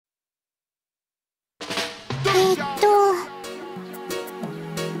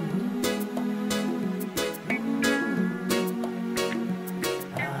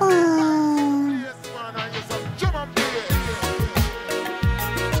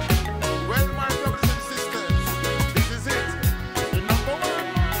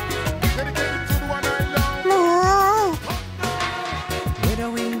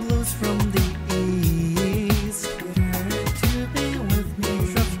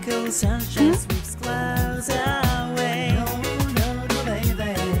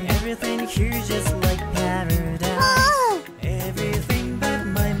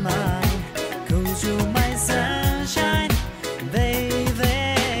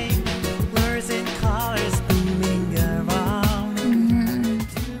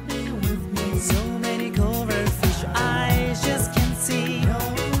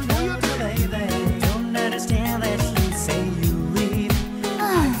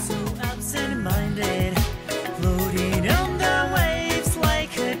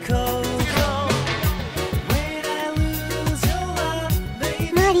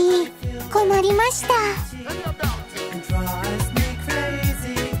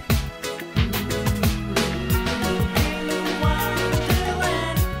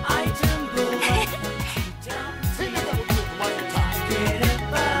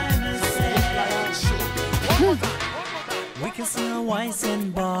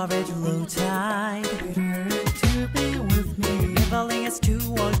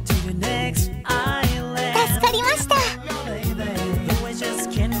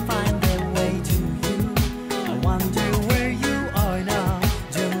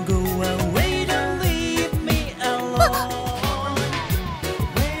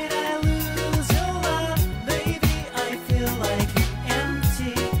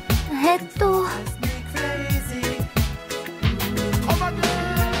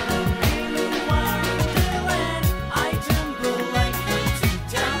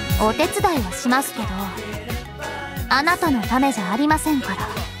お手伝いはしますけど、あなたのためじゃありませんから。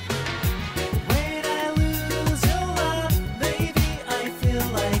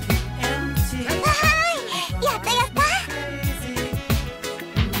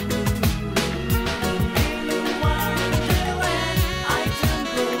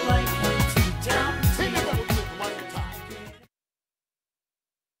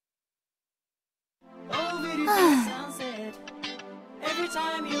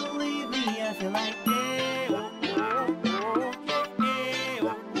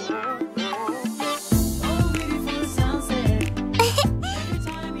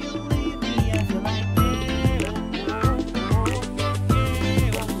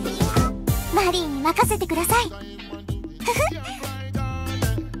マリーに任せてください。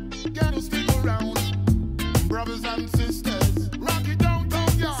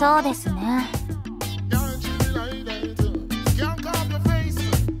そうですね。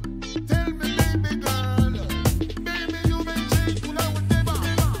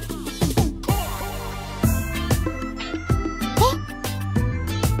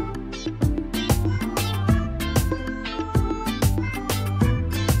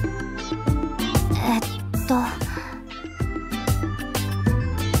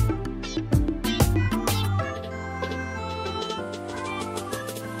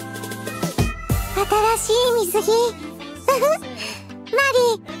新しい水着マリ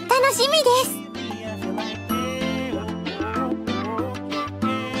ー楽しみです。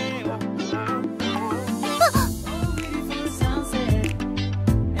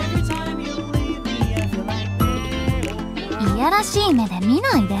いやらしい目で見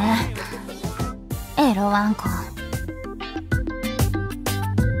ないで、エロワンコ。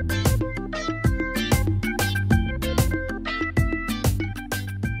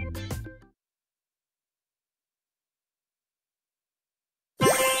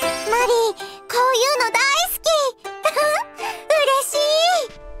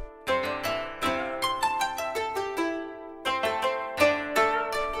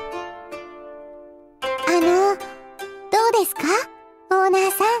どうですかオーナ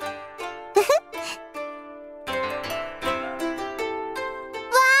ーさん。わあ、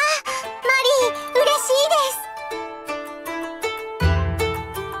マリー嬉しいです。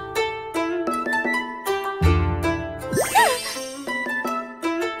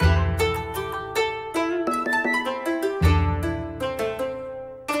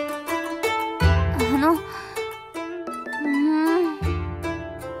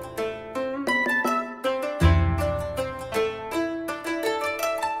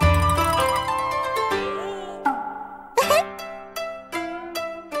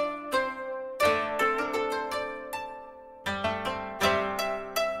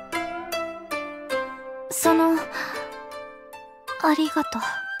ありがとう。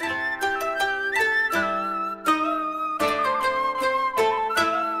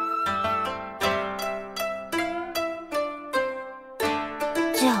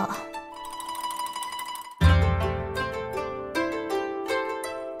じゃあ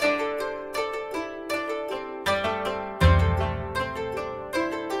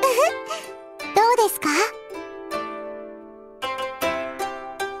どうですか？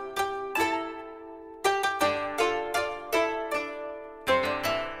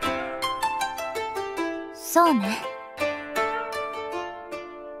そうね。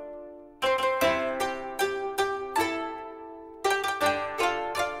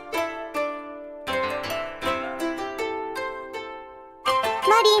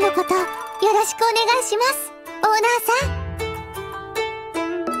マリーのことよろしくお願いします、オーナーさ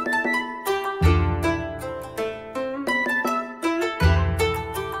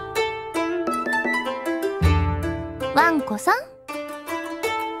ん。ワンコさん。